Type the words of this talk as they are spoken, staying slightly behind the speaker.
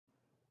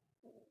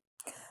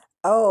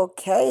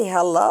Okay,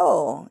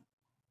 hello.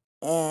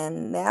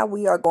 And now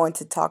we are going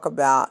to talk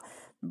about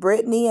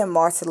Brittany and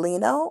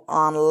Marcelino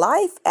on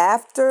Life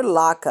After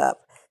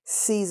Lockup,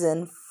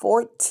 Season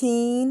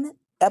 14,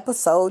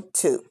 Episode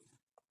 2.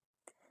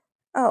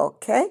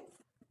 Okay,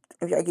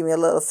 if y'all give me a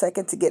little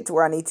second to get to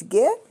where I need to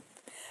get.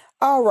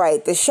 All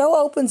right, the show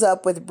opens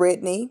up with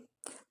Brittany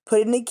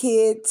putting the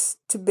kids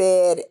to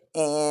bed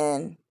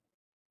and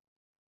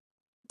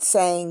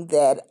saying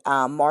that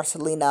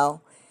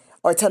Marcelino,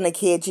 or telling the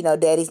kids,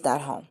 daddy's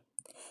not home.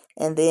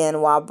 And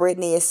then while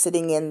Brittany is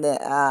sitting in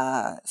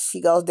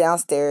she goes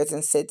downstairs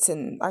and sits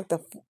in like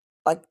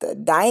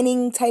the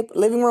dining type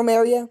living room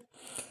area,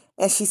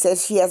 and she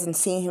says she hasn't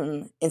seen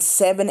him in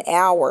 7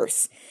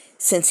 hours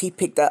since he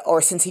picked up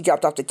or since he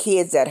dropped off the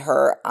kids at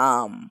her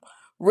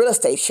real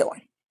estate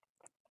showing.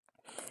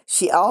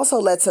 She also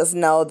lets us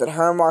know that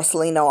her and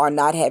Marcelino are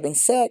not having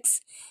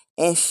sex,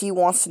 and she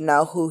wants to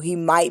know who he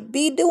might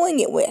be doing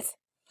it with.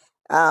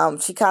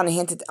 She kind of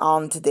hinted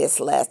on to this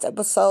last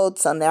episode,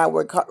 so now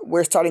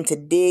we're starting to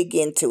dig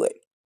into it.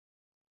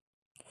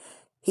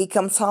 He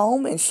comes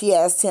home and she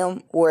asks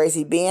him where has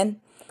he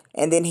been,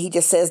 and then he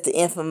just says the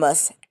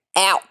infamous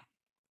 "out."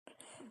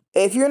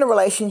 If you're in a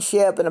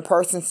relationship and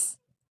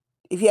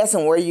if you ask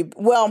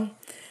him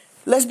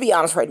let's be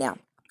honest right now.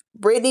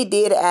 Brittany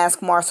did ask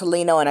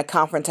Marcelino in a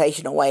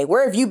confrontational way,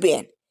 "Where have you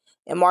been?"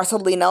 And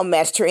Marcelino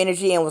matched her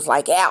energy and was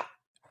like, "Out."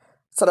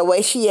 So the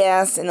way she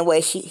asked and the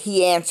way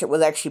he answered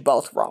was actually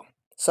both wrong.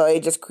 So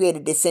it just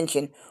created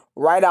dissension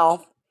right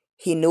off.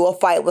 He knew a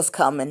fight was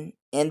coming,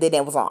 and then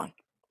it was on.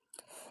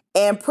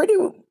 And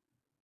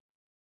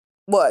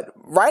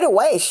right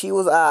away she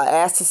was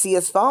asked to see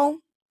his phone,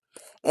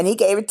 and he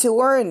gave it to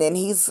her. And then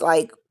he's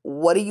like,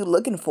 "What are you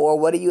looking for?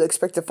 What do you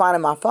expect to find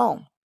in my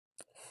phone?"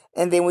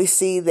 And then we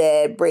see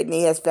that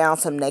Brittany has found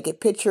some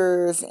naked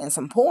pictures and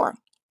some porn.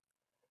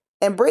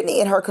 And Brittany,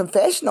 in her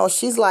confessional,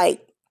 she's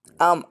like,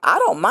 I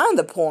don't mind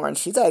the porn.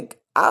 She's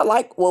like, I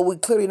like, well, we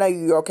clearly know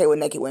you're okay with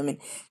naked women.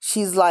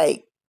 She's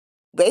like,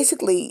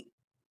 basically,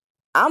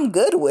 I'm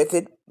good with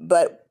it,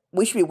 but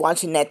we should be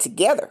watching that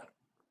together.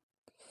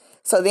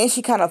 So then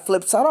she kind of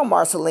flips out on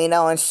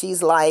Marcelino and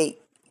she's like,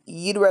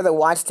 you'd rather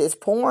watch this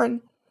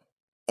porn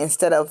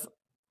instead of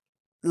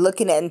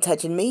looking at and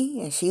touching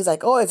me? And she's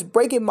like, oh, it's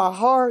breaking my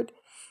heart.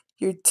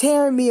 You're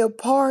tearing me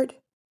apart.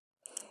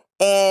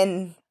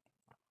 And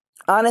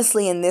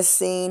honestly, in this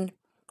scene,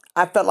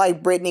 I felt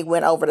like Brittany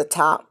went over the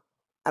top.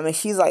 I mean,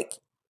 she's like,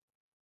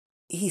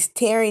 he's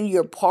tearing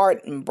you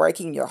apart and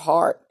breaking your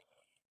heart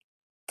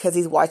because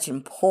he's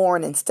watching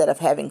porn instead of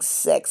having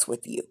sex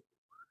with you.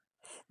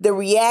 The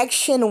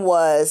reaction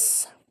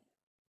was,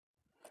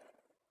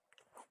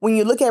 when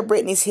you look at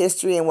Brittany's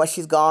history and what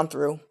she's gone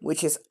through,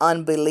 which is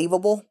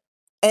unbelievable,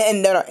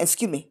 and no,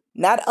 excuse me,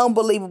 not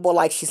unbelievable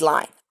like she's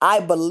lying. I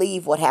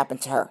believe what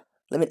happened to her.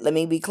 Let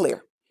me be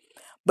clear.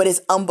 But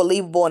it's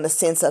unbelievable in the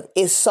sense of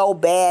it's so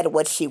bad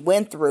what she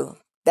went through.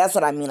 That's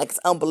what I mean. Like it's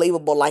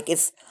unbelievable. Like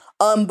it's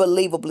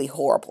unbelievably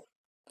horrible.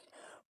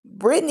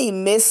 Brittany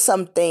missed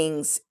some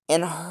things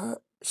in her.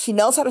 She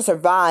knows how to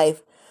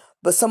survive,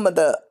 but some of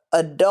the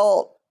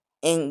adult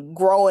and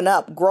growing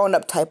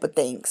up type of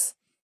things,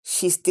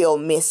 she's still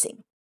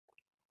missing,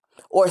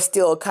 or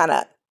still kind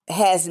of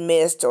has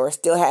missed, or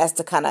still has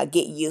to kind of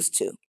get used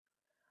to.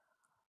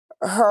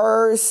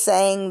 Her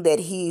saying that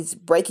he's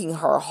breaking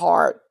her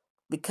heart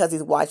because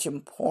he's watching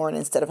porn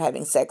instead of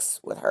having sex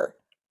with her.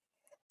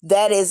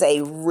 That is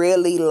a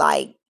really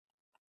like,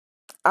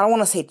 I don't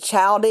want to say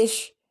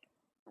childish,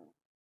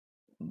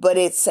 but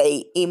it's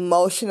a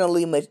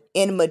emotionally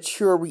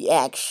immature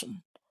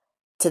reaction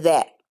to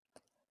that.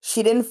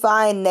 She didn't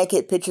find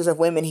naked pictures of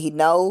women he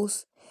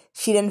knows.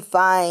 She didn't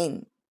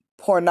find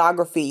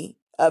pornography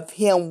of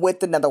him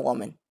with another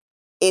woman.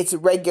 It's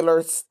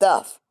regular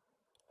stuff.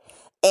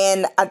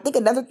 And I think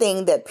another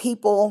thing that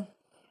people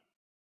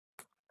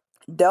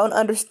don't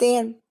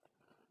understand,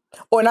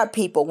 or not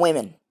people,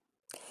 women,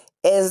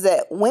 is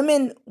that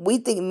women, we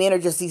think men are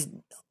just these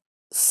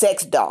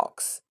sex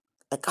dogs.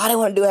 Like, all they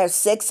want to do is have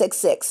sex, sex,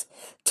 sex.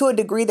 To a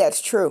degree, that's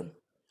true.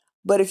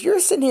 But if you're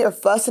sitting here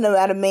fussing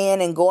about a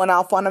man and going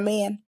off on a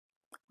man,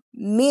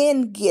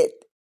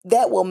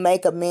 that will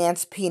make a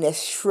man's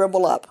penis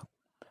shrivel up.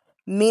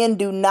 Men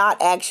do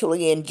not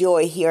actually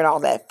enjoy hearing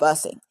all that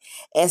fussing.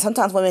 And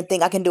sometimes women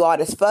think I can do all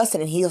this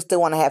fussing and he'll still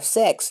want to have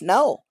sex.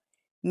 No.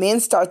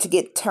 Men start to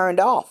get turned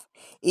off.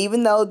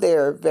 Even though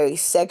they're very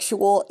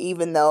sexual,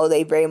 even though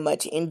they very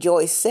much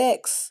enjoy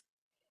sex,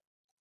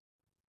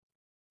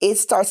 it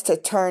starts to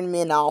turn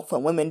men off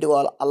when women do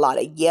a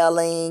lot of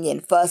yelling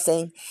and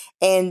fussing.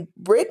 And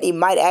Brittany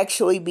might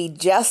actually be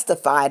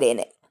justified in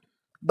it,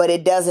 but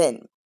it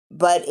doesn't,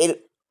 but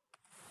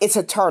it's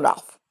a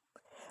turnoff.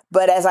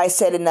 But as I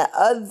said in the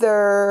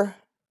other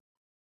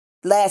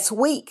last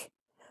week,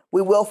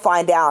 we will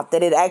find out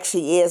that it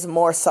actually is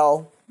more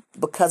so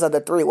because of the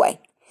three-way.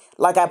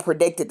 Like I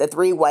predicted, the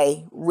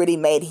three-way really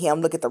made him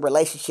look at the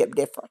relationship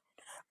different.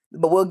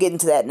 But we'll get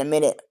into that in a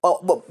minute.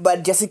 Oh,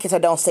 but just in case I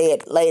don't say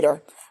it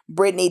later,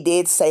 Brittany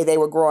did say they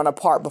were growing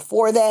apart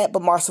before that,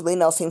 but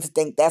Marcelino seems to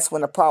think that's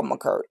when the problem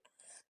occurred.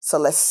 So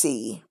let's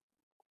see.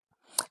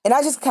 And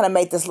I just kind of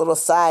made this little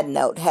side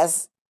note.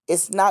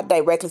 It's not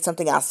directly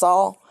something I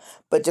saw,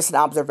 but just an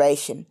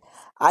observation.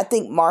 I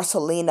think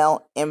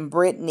Marcelino and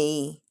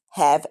Brittany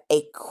have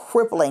a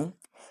crippling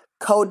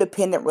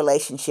codependent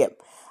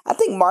relationship. I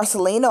think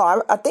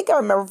Marcelino,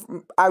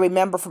 I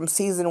remember from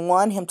season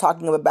one him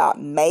talking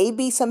about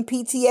maybe some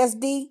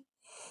PTSD.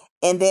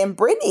 And then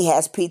Brittany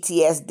has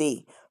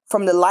PTSD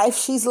from the life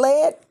she's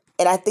led.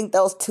 And I think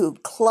those two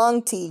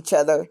clung to each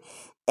other.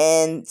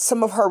 And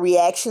some of her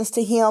reactions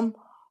to him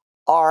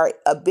are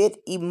a bit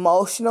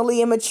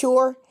emotionally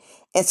immature.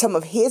 And some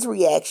of his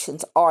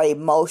reactions are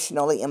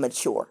emotionally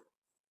immature.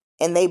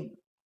 And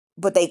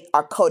but they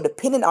are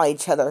codependent on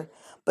each other,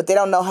 but they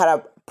don't know how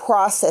to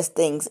process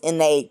things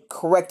in a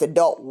correct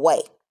adult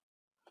way.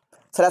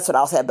 So that's what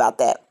I'll say about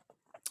that.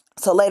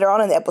 So later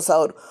on in the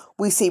episode,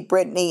 we see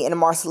Brittany and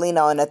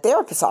Marcelino in a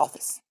therapist's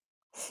office.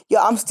 Yo,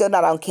 I'm still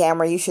not on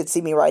camera. You should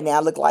see me right now. I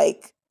look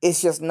like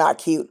it's just not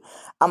cute.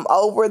 I'm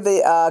over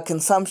the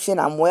consumption.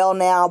 I'm well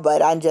now,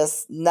 but I'm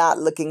just not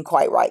looking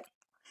quite right.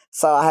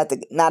 So I had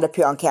to not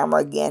appear on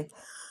camera again.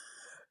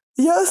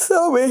 Yes,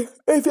 sorry.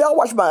 If y'all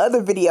watch my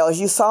other videos,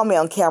 you saw me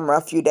on camera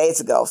a few days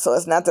ago. So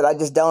it's not that I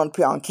just don't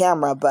appear on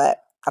camera, but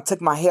I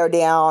took my hair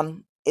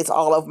down. It's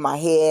all over my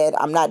head.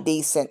 I'm not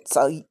decent.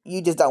 So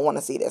you just don't want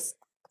to see this.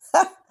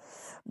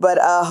 But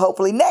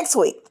hopefully next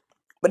week.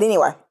 But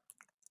anyway,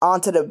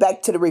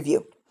 back to the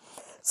review.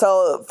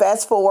 So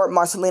fast forward,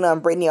 Marcelino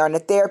and Brittany are in the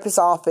therapist's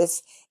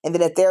office. And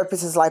then the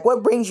therapist is like,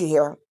 what brings you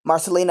here?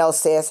 Marcelino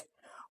says,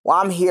 well,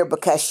 I'm here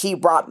because she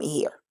brought me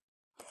here.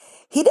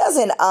 He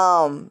doesn't,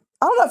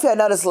 I don't know if y'all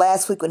noticed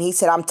last week when he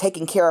said, I'm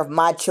taking care of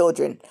my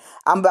children.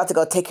 I'm about to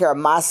go take care of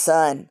my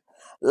son.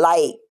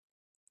 Like,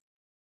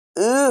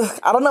 I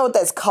don't know what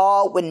that's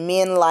called when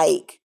men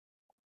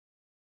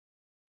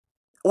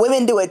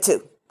women do it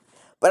too.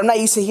 But I'm not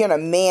used to hearing a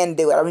man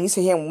do it. I'm used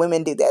to hearing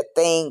women do that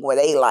thing where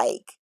they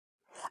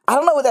I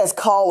don't know what that's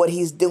called, what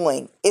he's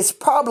doing. It's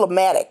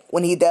problematic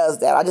when he does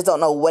that. I just don't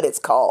know what it's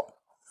called.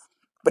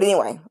 But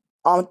anyway,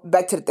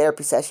 back to the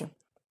therapy session.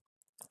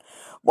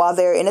 While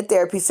they're in a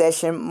therapy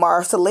session,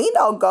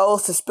 Marcelino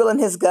goes to spilling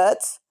his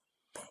guts.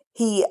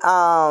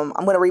 I'm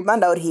going to read my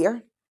note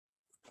here.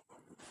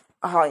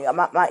 Oh, yeah,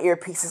 my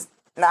earpiece is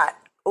not,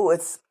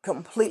 it's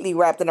completely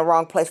wrapped in the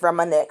wrong place around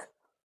my neck.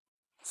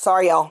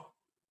 Sorry, y'all.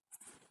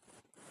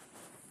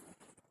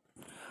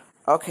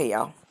 Okay,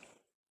 y'all.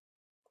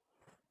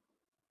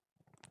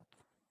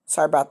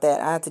 Sorry about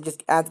that. I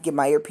have to get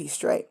my earpiece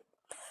straight.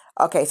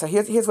 Okay, so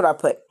here's what I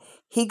put.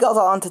 He goes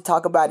on to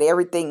talk about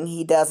everything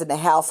he does in the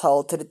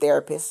household to the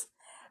therapist,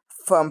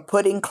 from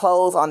putting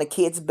clothes on the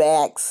kids'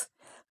 backs,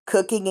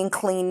 cooking and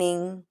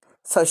cleaning,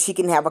 so she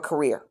can have a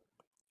career.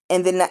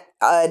 And then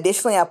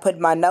additionally, I put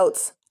in my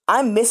notes,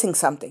 I'm missing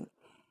something.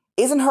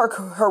 Isn't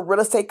her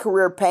real estate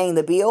career paying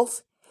the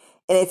bills?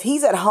 And if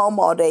he's at home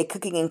all day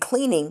cooking and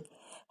cleaning,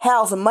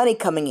 how's the money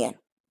coming in?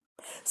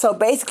 So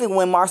basically,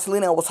 when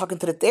Marcelino was talking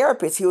to the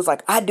therapist, he was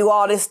like, I do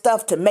all this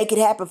stuff to make it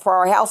happen for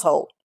our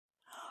household.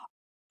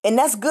 And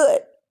that's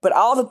good. But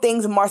all the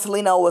things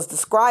Marcelino was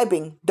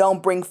describing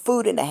don't bring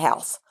food in the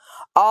house.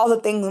 All the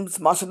things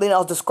Marcelino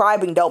was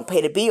describing don't pay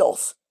the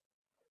bills.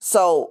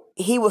 So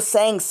he was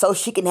saying so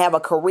she can have a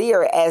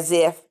career, as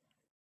if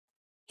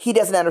he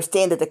doesn't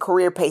understand that the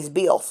career pays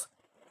bills.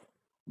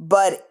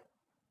 But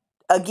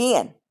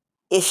again,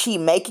 is she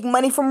making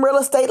money from real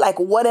estate? Like,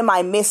 what am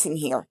I missing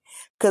here?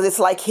 Because it's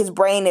like his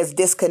brain is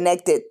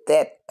disconnected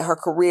that her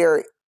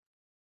career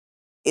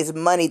is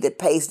money that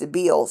pays the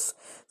bills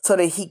so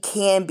that he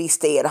can be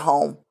stay at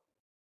home.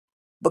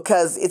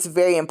 Because it's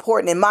very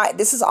important.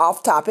 This is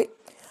off topic,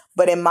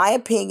 but in my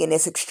opinion,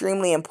 it's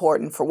extremely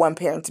important for one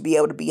parent to be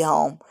able to be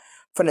home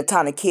from the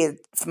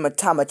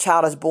time a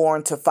child is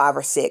born to 5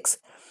 or 6.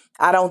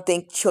 I don't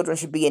think children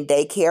should be in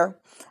daycare.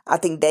 I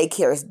think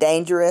daycare is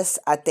dangerous.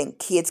 I think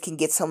kids can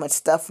get so much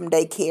stuff from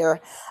daycare.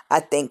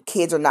 I think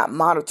kids are not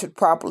monitored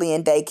properly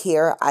in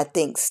daycare. I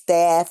think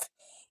staff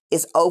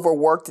is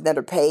overworked and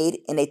underpaid,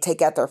 and they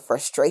take out their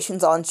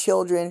frustrations on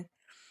children.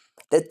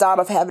 The thought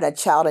of having a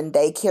child in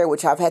daycare,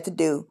 which I've had to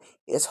do,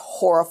 is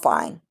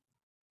horrifying.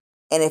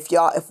 And if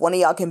one of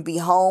y'all can be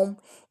home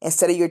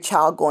instead of your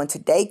child going to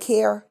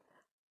daycare,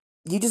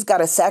 you just got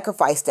to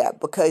sacrifice that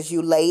because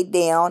you laid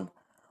down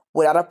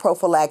without a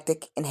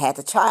prophylactic and had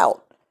the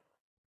child.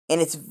 And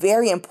it's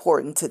very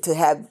important to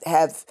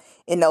have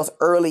in those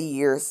early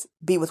years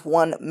be with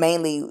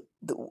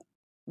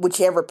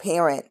whichever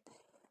parent,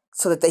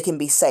 so that they can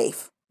be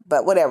safe.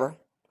 But whatever.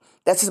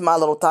 That's just my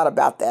little thought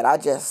about that. I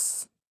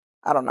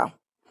don't know.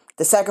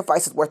 The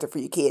sacrifice is worth it for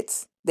your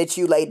kids that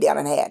you laid down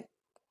and had.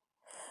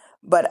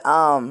 But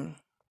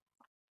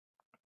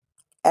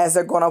as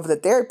they're going over the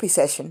therapy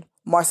session,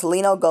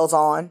 Marcelino goes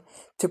on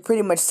to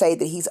pretty much say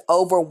that he's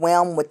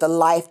overwhelmed with the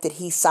life that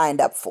he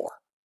signed up for.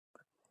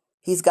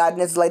 He's gotten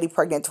his lady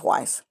pregnant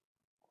twice.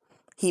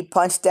 He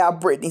punched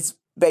out Brittany's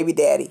baby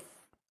daddy.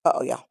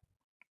 Uh-oh, y'all.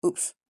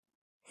 Oops.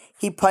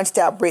 He punched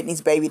out Brittany's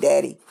baby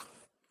daddy.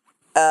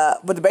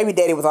 But the baby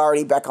daddy was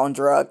already back on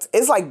drugs.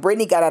 It's like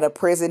Brittany got out of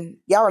prison.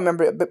 Y'all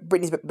remember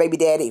Brittany's baby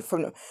daddy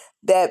from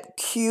that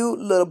cute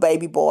little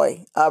baby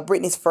boy.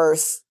 Brittany's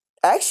first.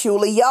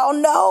 Actually, y'all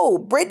know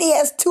Brittany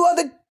has two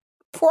other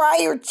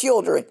prior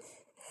children.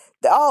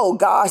 Oh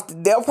gosh,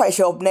 they'll probably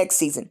show up next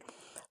season.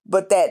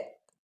 But the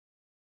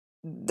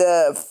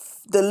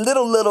the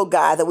little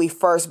guy that we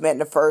first met in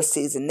the first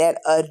season,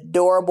 that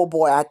adorable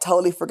boy, I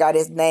totally forgot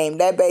his name.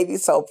 That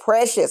baby's so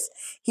precious.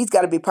 He's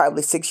got to be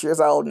probably 6 years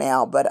old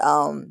now. But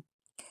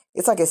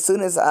it's like as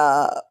soon as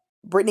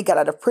Brittany got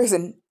out of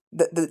prison,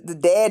 the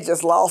dad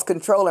just lost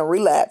control and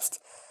relapsed.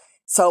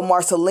 So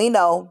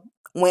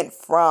went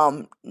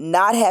from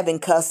not having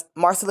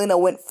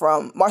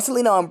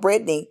Marcelino and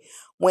Brittany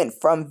went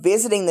from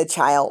visiting the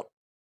child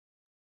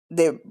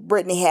that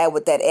Brittany had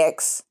with that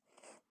ex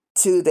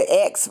to the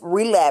ex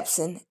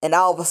relapsing, and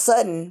all of a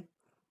sudden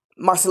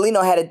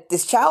Marcelino had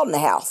this child in the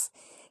house.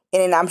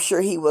 And then I'm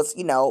sure he was,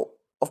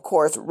 of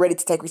course, ready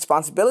to take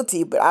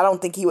responsibility, but I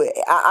don't think he would.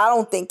 I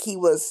don't think he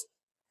was.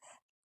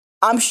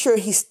 I'm sure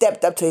he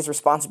stepped up to his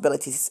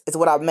responsibilities, is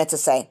what I meant to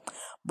say.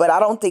 But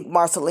I don't think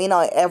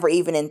Marcelino ever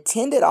even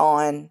intended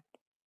on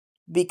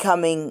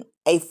becoming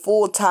a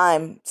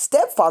full-time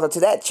stepfather to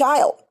that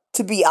child,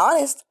 to be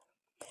honest.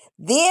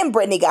 Then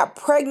Brittany got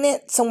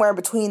pregnant somewhere in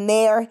between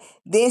there.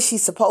 Then she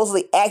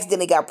supposedly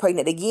accidentally got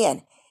pregnant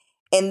again.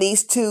 And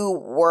these two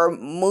were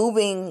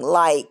moving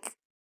like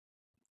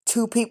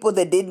two people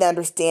that didn't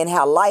understand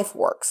how life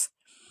works.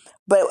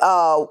 But,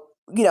 I'll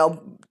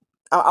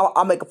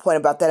make a point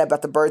about that,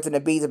 about the birds and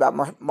the bees, about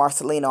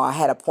Marcelino. I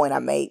had a point I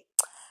made.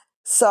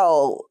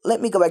 So let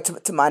me go back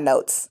to my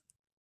notes.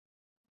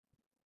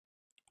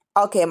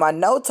 Okay, my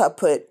notes I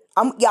put,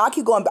 I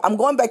keep going. I'm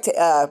going back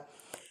to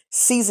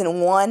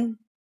season 1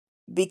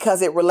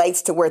 because it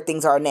relates to where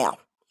things are now.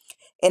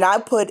 And I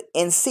put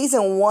in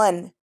season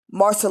 1,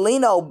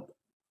 Marcelino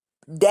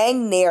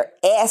dang near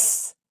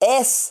S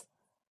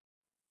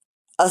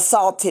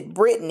assaulted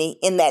Brittany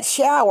in that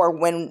shower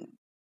when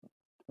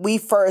we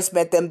first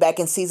met them back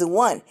in season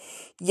 1.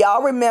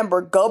 Y'all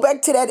remember, go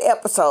back to that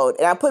episode,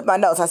 and I put my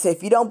notes. I said,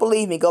 if you don't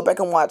believe me, go back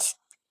and watch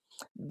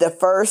the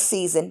first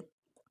season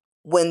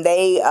when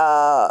they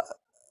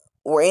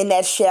were in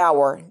that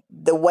shower.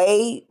 The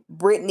way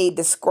Brittany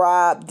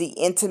described the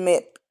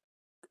intimate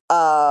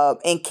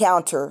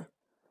encounter,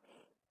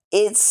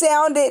 it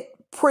sounded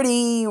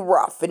pretty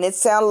rough, and it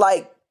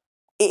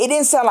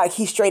didn't sound like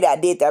he straight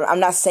out did that. I'm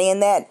not saying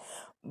that,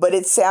 but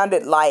it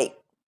sounded like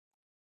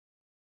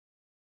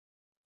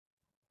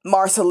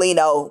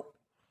Marcelino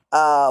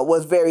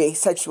was very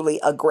sexually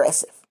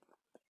aggressive,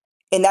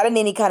 and not in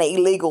any kind of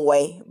illegal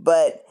way,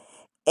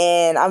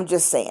 and I'm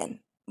just saying,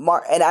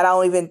 and I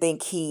don't even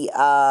think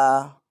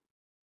I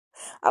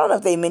don't know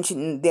if they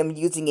mentioned them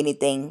using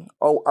anything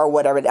or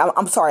whatever.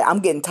 I'm sorry, I'm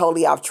getting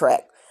totally off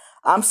track.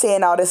 I'm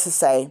saying all this to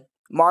say,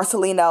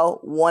 Marcelino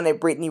wanted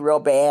Brittany real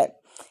bad.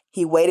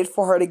 He waited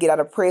for her to get out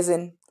of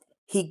prison.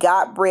 He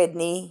got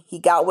Brittany. He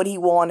got what he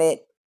wanted.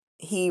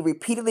 He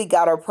repeatedly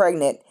got her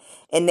pregnant.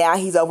 And now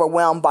he's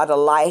overwhelmed by the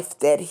life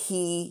that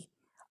he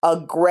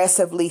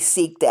aggressively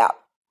seeked out.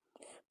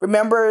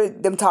 Remember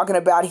them talking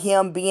about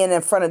him being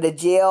in front of the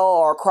jail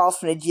or across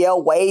from the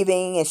jail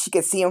waving, and she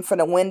could see him from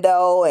the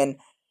window, and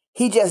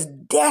he just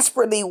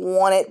desperately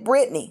wanted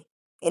Brittany,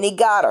 and he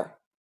got her.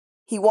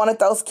 He wanted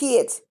those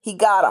kids. He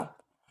got them.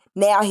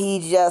 Now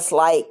he just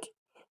like,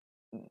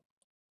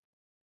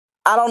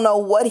 I don't know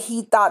what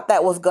he thought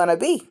that was going to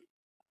be.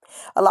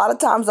 A lot of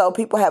times, though,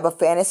 people have a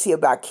fantasy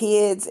about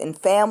kids and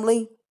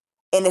family,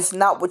 and it's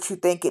not what you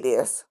think it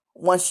is.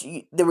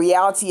 The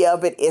reality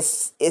of it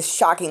is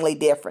shockingly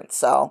different.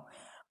 So,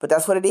 but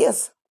that's what it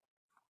is.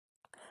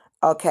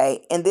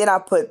 Okay, and then I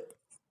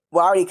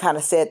already kind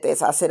of said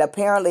this. I said,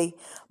 apparently,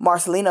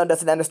 Marcelino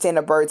doesn't understand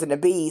the birds and the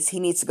bees. He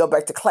needs to go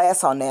back to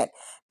class on that,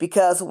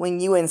 because when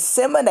you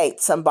inseminate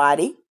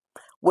somebody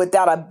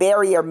without a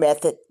barrier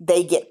method,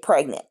 they get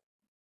pregnant.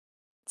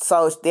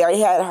 So they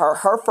already had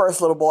her first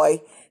little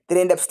boy that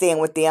ended up staying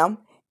with them.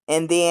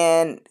 And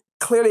then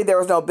clearly there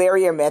was no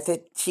barrier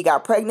method. She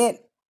got pregnant,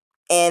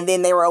 and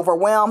then they were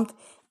overwhelmed,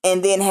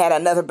 and then had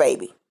another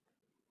baby.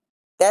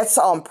 That's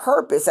on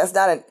purpose. That's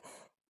not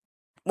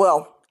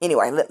well,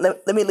 anyway,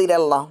 let me leave that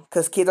alone,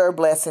 because kids are a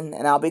blessing,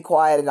 and I'll be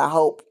quiet, and I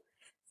hope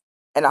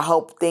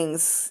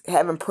things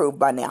have improved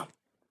by now.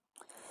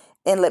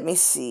 And let me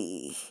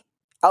see.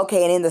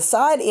 Okay, and in the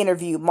side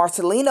interview,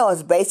 Marcelino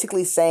is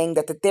basically saying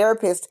that the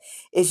therapist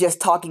is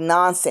just talking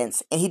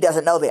nonsense and he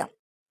doesn't know them.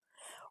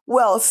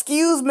 Well,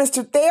 excuse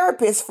Mr.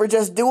 Therapist for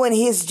just doing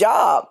his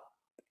job.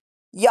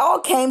 Y'all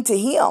came to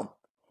him.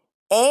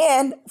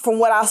 And from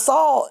what I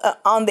saw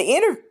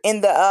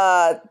in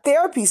the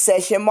therapy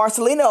session,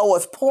 Marcelino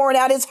was pouring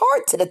out his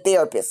heart to the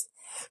therapist.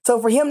 So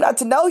for him not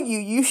to know you,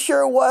 you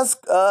sure was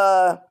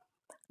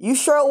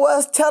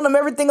telling him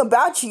everything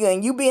about you,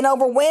 and you being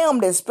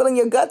overwhelmed and spilling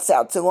your guts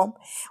out to him.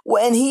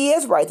 Well, and he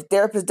is right. The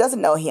therapist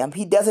doesn't know him.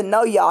 He doesn't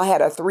know y'all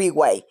had a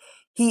 3-way.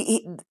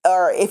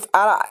 Or if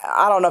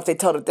I don't know if they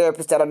told the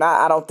therapist that or not.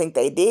 I don't think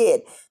they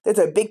did. There's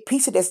a big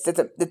piece of this that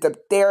the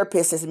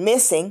therapist is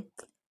missing,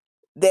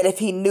 that if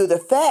he knew the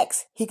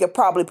facts, he could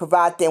probably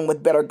provide them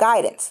with better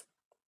guidance.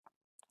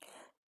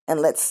 And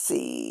let's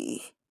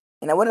see.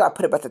 And what did I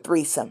put about the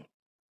threesome?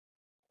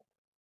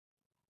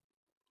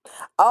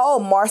 Oh,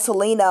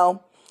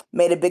 Marcelino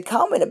made a big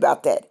comment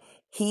about that.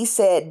 He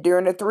said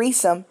during the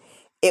threesome,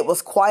 it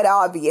was quite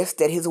obvious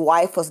that his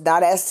wife was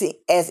not as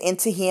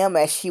into him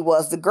as she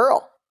was the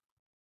girl.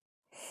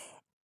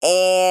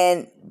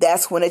 And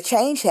that's when a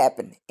change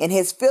happened and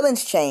his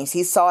feelings changed.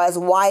 He saw his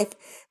wife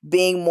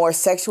being more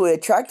sexually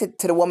attracted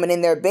to the woman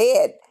in their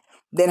bed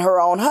than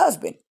her own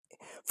husband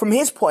from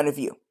his point of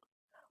view.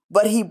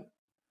 But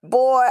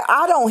boy,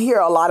 I don't hear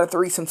a lot of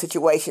threesome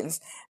situations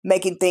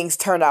making things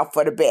turn out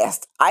for the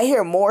best. I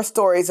hear more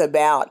stories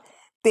about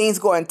things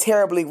going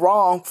terribly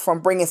wrong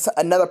from bringing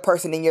another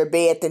person in your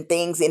bed than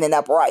things ending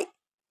up right.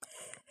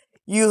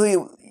 Usually,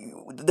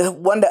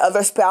 the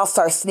other spouse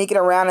starts sneaking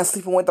around and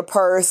sleeping with the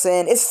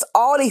person. It's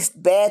all these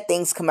bad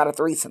things come out of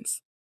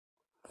threesomes.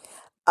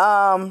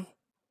 I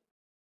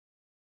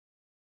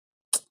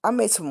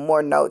made some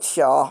more notes,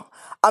 y'all.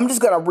 I'm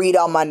just gonna read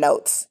all my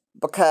notes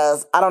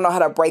because I don't know how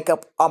to break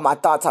up all my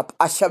thoughts.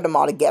 I shoved them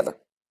all together.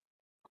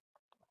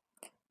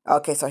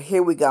 Okay, so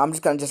here we go. I'm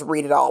just gonna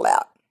read it all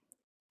out.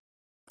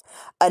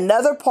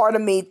 Another part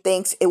of me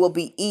thinks it will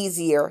be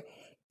easier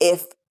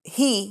if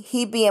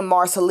he being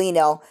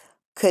Marcelino,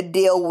 could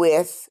deal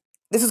with,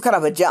 this is kind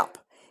of a jump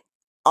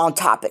on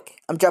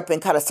topic. I'm jumping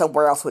kind of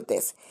somewhere else with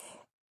this.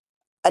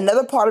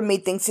 Another part of me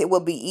thinks it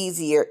would be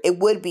easier if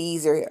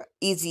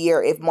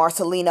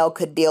Marcelino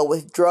could deal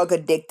with drug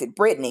addicted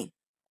Brittany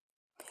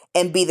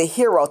and be the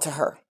hero to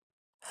her.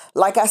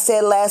 Like I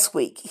said last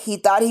week, he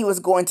thought he was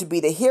going to be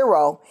the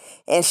hero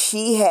and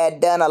she had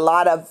done a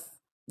lot of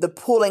the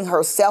pulling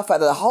herself out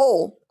of the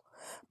hole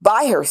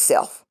by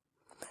herself.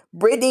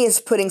 Brittany is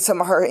putting some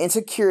of her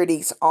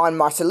insecurities on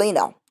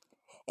Marcelino.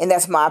 And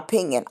that's my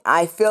opinion.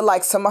 I feel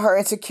like some of her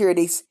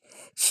insecurities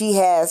she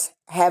has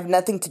have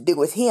nothing to do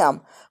with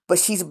him, but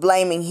she's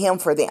blaming him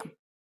for them.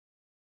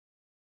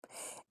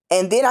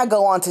 And then I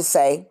go on to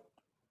say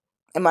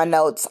in my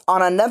notes,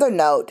 on another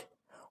note,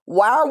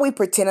 why are we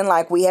pretending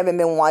like we haven't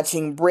been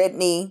watching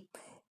Brittany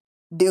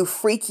do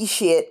freaky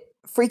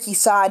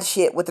side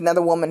shit with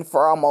another woman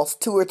for almost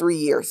 2 or 3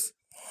 years?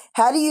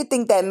 How do you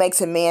think that makes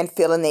a man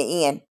feel in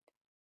the end?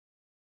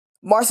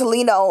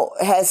 Marcelino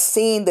has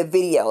seen the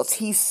videos.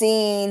 He's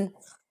seen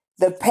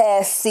the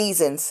past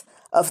seasons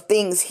of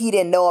things he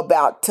didn't know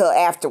about till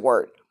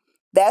afterward.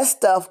 That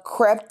stuff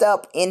crept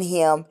up in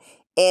him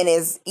and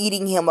is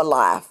eating him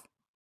alive.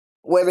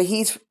 Whether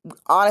he's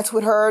honest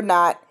with her or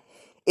not,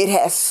 it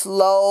has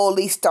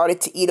slowly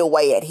started to eat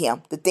away at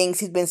him. The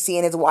things he's been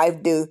seeing his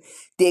wife do,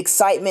 the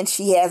excitement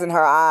she has in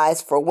her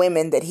eyes for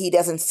women that he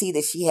doesn't see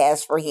that she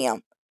has for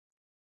him.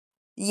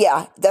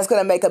 Yeah, that's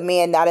going to make a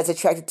man not as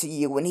attracted to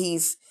you when he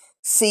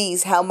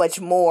sees how much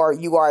more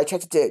you are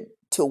attracted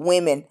to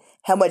women,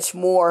 how much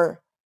more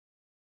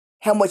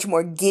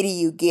giddy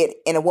you get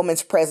in a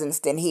woman's presence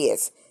than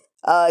his.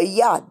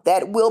 Yeah,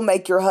 that will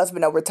make your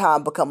husband over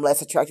time become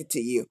less attracted to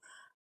you.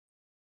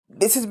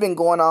 This has been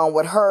going on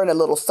with her and a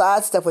little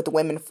side stuff with the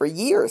women for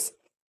years.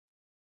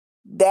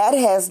 That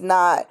has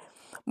not.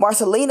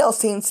 Marcelino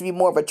seems to be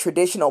more of a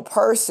traditional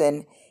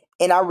person,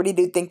 and I really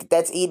do think that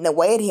that's eating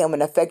away at him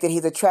and affected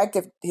his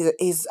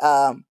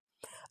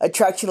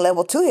attraction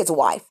level to his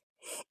wife.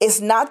 It's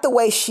not the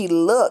way she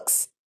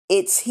looks.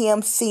 It's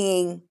him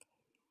seeing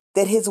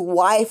that his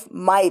wife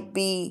might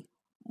be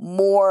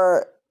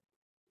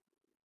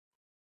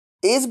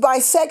is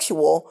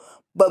bisexual,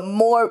 but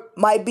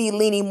might be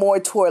leaning more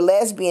toward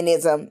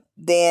lesbianism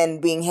than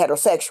being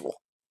heterosexual.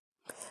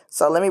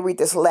 So let me read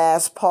this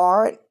last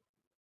part.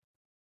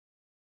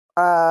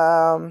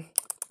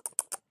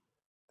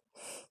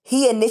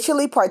 He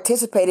initially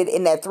participated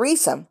in that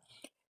threesome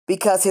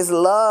because his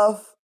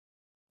lust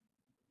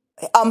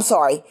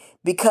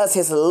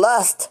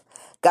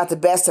got the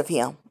best of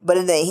him. But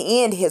in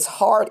the end, his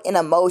heart and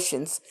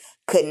emotions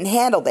couldn't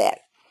handle that.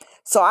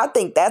 So I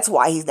think that's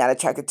why he's not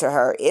attracted to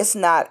her. It's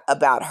not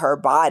about her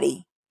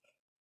body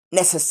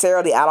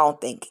necessarily, I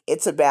don't think.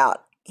 It's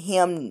about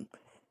him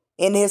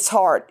in his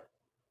heart.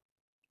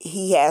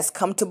 He has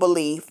come to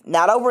believe,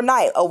 not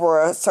overnight,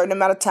 over a certain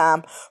amount of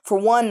time, for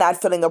one, not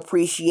feeling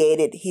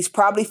appreciated. He's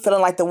probably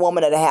feeling like the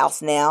woman of the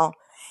house now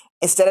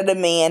instead of the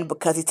man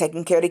because he's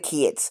taking care of the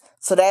kids.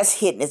 So that's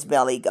hitting his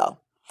male ego.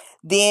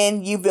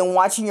 Then you've been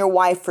watching your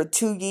wife for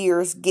 2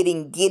 years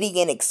getting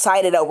giddy and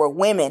excited over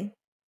women,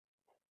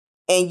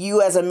 and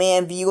you as a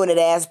man viewing it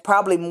as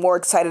probably more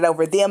excited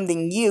over them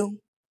than you.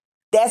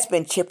 That's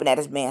been chipping at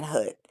his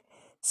manhood.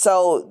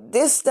 So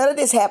none of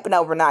this happened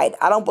overnight.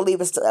 I don't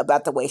believe it's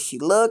about the way she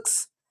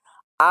looks.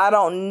 I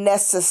don't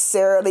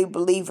necessarily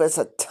believe it's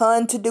a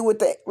ton to do with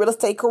the real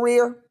estate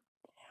career.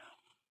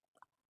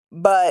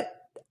 But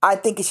I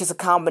think it's just a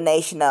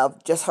combination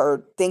of just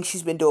her things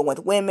she's been doing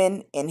with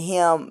women and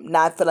him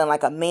not feeling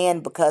like a man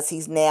because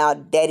he's now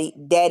daddy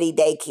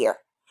daycare.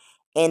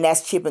 And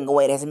that's chipping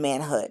away at his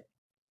manhood.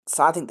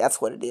 So I think that's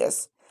what it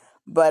is.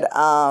 But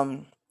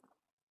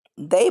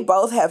they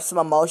both have some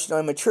emotional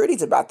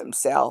immaturities about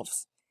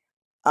themselves.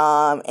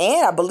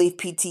 and I believe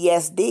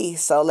PTSD.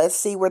 So let's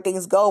see where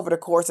things go over the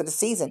course of the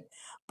season.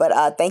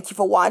 But thank you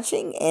for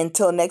watching.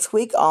 Until next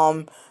week,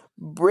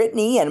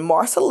 Brittany and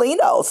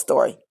Marcelino's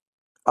story.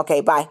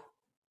 Okay, bye.